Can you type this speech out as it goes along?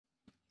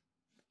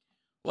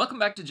Welcome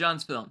back to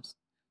John's Films.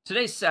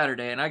 Today's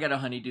Saturday, and I got a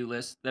honey-do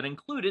list that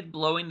included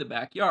blowing the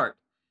backyard,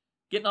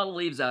 getting all the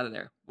leaves out of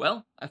there.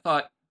 Well, I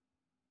thought,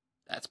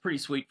 that's pretty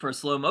sweet for a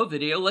slow-mo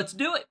video, let's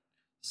do it!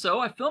 So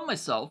I filmed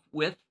myself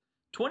with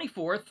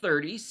 24,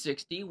 30,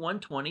 60,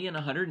 120, and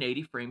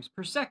 180 frames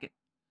per second.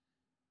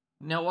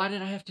 Now, why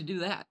did I have to do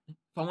that? If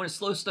I want to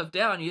slow stuff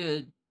down,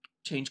 you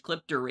change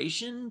clip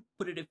duration,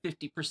 put it at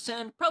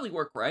 50%, probably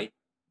work right.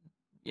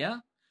 Yeah?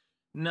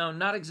 No,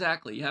 not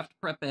exactly. You have to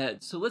prep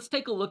ahead. So let's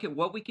take a look at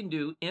what we can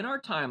do in our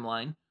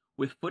timeline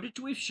with footage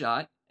we've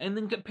shot and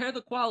then compare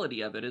the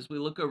quality of it as we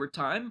look over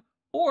time,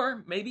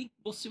 or maybe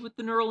we'll see what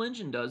the neural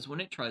engine does when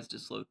it tries to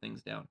slow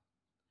things down.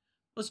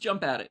 Let's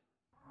jump at it.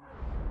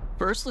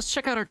 First, let's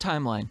check out our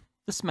timeline.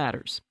 This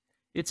matters.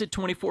 It's at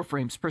 24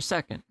 frames per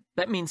second.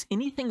 That means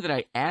anything that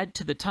I add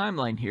to the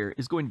timeline here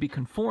is going to be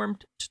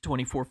conformed to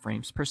 24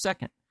 frames per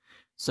second.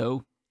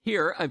 So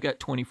here I've got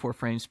 24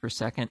 frames per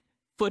second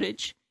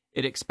footage.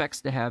 It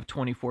expects to have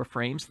 24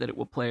 frames that it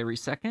will play every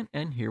second,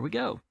 and here we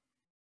go.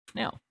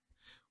 Now,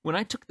 when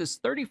I took this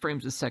 30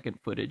 frames a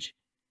second footage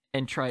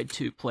and tried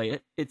to play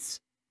it, its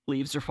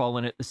leaves are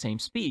falling at the same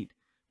speed,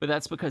 but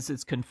that's because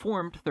it's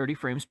conformed 30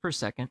 frames per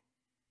second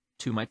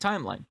to my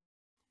timeline.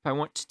 If I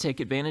want to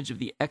take advantage of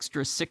the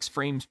extra 6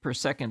 frames per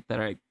second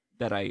that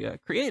I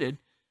created,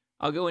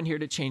 I'll go in here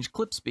to change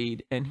clip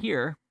speed, and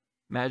here,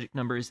 magic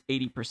number is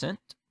 80%.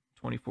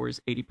 24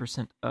 is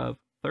 80% of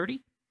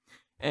 30.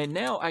 And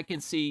now I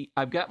can see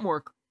I've got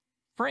more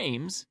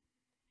frames,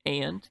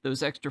 and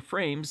those extra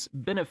frames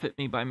benefit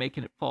me by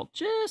making it fall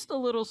just a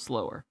little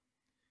slower.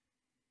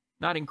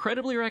 Not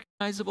incredibly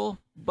recognizable,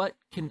 but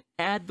can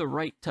add the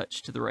right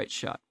touch to the right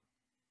shot.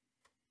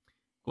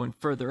 Going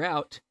further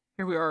out,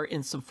 here we are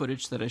in some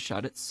footage that I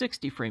shot at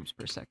 60 frames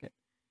per second.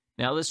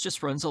 Now this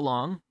just runs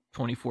along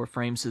 24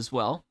 frames as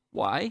well.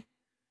 Why?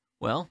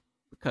 Well,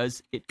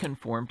 because it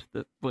conformed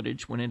the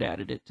footage when it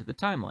added it to the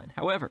timeline.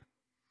 However,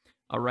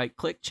 I'll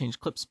right-click, change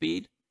clip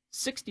speed,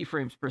 60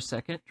 frames per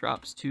second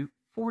drops to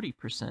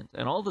 40%.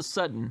 And all of a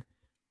sudden,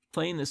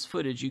 playing this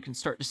footage, you can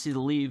start to see the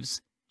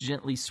leaves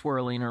gently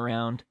swirling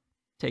around,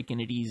 taking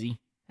it easy,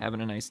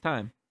 having a nice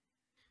time.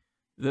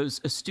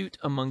 Those astute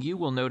among you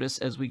will notice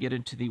as we get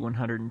into the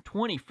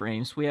 120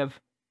 frames, we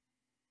have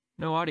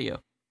no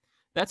audio.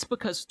 That's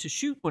because to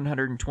shoot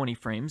 120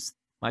 frames,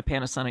 my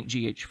Panasonic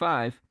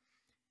GH5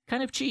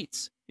 kind of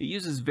cheats. It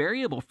uses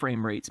variable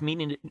frame rates,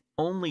 meaning it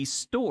only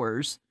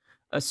stores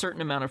a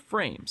certain amount of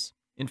frames.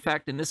 In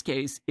fact, in this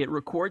case, it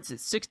records at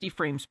 60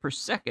 frames per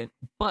second,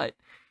 but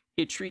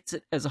it treats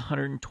it as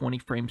 120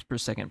 frames per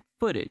second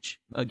footage.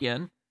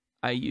 Again,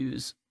 I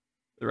use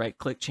the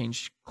right-click,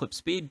 change clip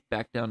speed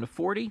back down to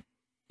 40,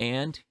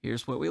 and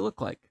here's what we look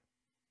like.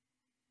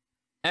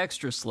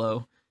 Extra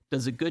slow,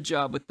 does a good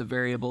job with the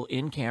variable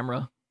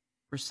in-camera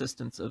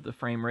persistence of the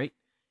frame rate,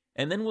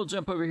 and then we'll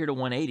jump over here to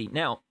 180.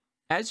 Now,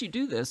 as you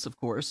do this, of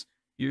course,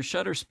 your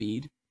shutter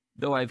speed,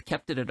 though I've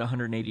kept it at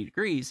 180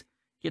 degrees,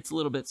 gets a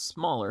little bit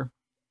smaller,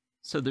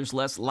 so there's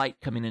less light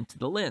coming into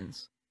the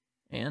lens.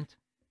 And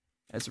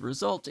as a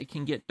result, it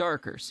can get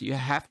darker, so you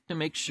have to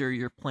make sure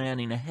you're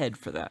planning ahead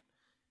for that.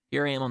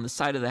 Here I am on the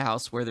side of the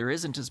house where there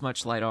isn't as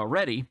much light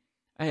already.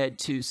 I had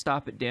to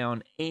stop it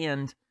down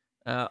and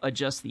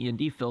adjust the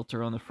ND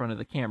filter on the front of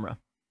the camera.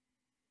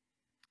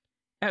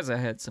 As I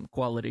had some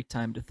quality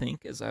time to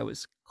think as I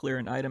was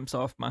clearing items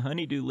off my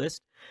honey-do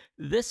list,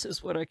 this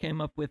is what I came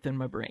up with in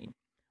my brain.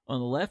 On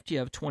the left, you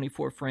have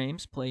 24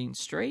 frames playing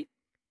straight.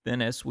 Then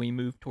as we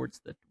move towards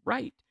the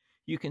right,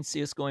 you can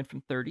see us going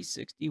from 30,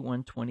 60,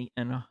 120,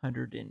 and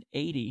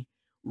 180,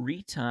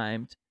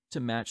 retimed to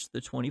match the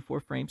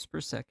 24 frames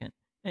per second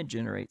and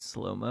generate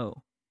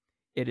slow-mo.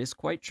 It is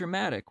quite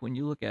dramatic when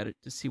you look at it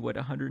to see what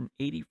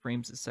 180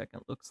 frames a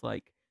second looks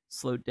like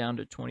slowed down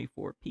to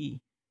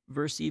 24p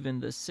versus even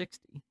the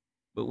 60.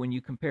 But when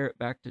you compare it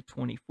back to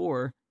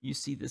 24, you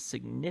see the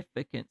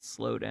significant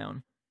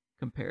slowdown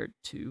compared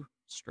to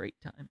straight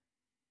time.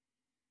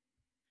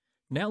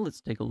 Now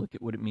let's take a look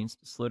at what it means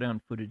to slow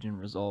down footage in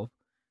Resolve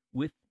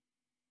with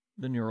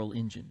the neural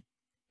engine.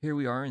 Here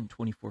we are in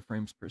 24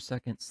 frames per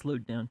second,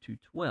 slowed down to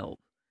 12.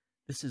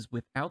 This is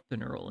without the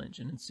neural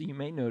engine, and so you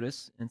may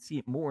notice and see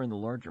it more in the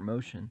larger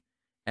motion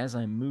as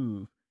I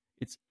move.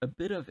 It's a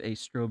bit of a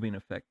strobing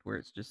effect where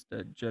it's just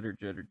a judder,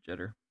 judder,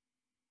 judder.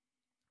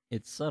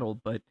 It's subtle,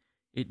 but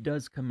it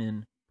does come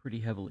in pretty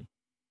heavily.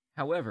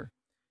 However,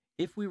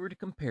 if we were to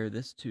compare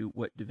this to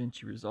what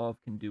Davinci Resolve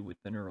can do with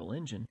the neural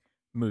engine,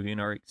 moving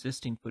our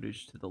existing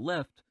footage to the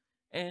left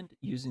and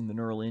using the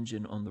neural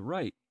engine on the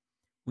right,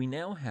 we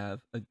now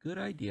have a good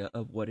idea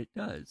of what it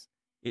does.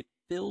 It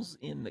fills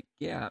in the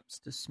gaps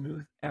to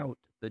smooth out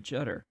the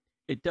judder.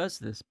 It does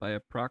this by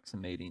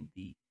approximating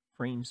the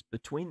frames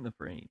between the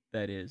frame,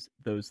 that is,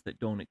 those that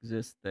don't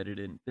exist that it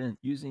invents,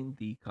 using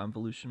the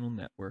convolutional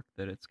network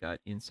that it's got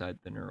inside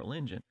the neural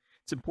engine.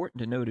 It's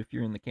important to note if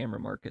you're in the camera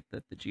market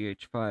that the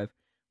GH5,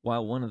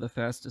 while one of the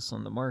fastest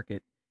on the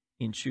market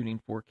in shooting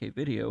 4K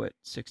video at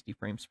 60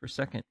 frames per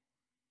second,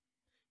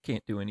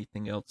 can't do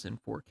anything else in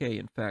 4K.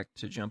 In fact,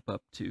 to jump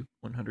up to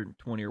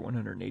 120 or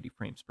 180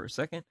 frames per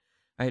second,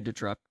 I had to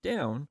drop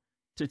down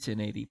to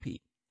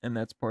 1080p. And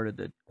that's part of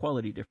the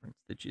quality difference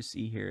that you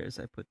see here as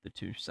I put the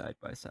two side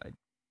by side.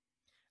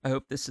 I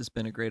hope this has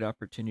been a great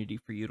opportunity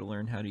for you to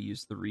learn how to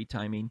use the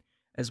retiming,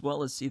 as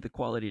well as see the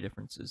quality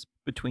differences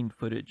between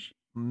footage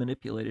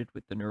manipulated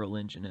with the Neural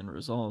Engine and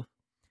Resolve.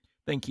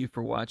 Thank you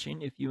for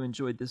watching. If you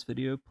enjoyed this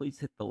video,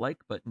 please hit the like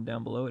button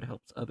down below. It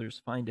helps others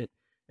find it.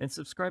 And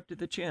subscribe to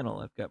the channel.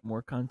 I've got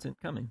more content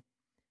coming.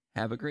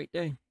 Have a great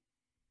day.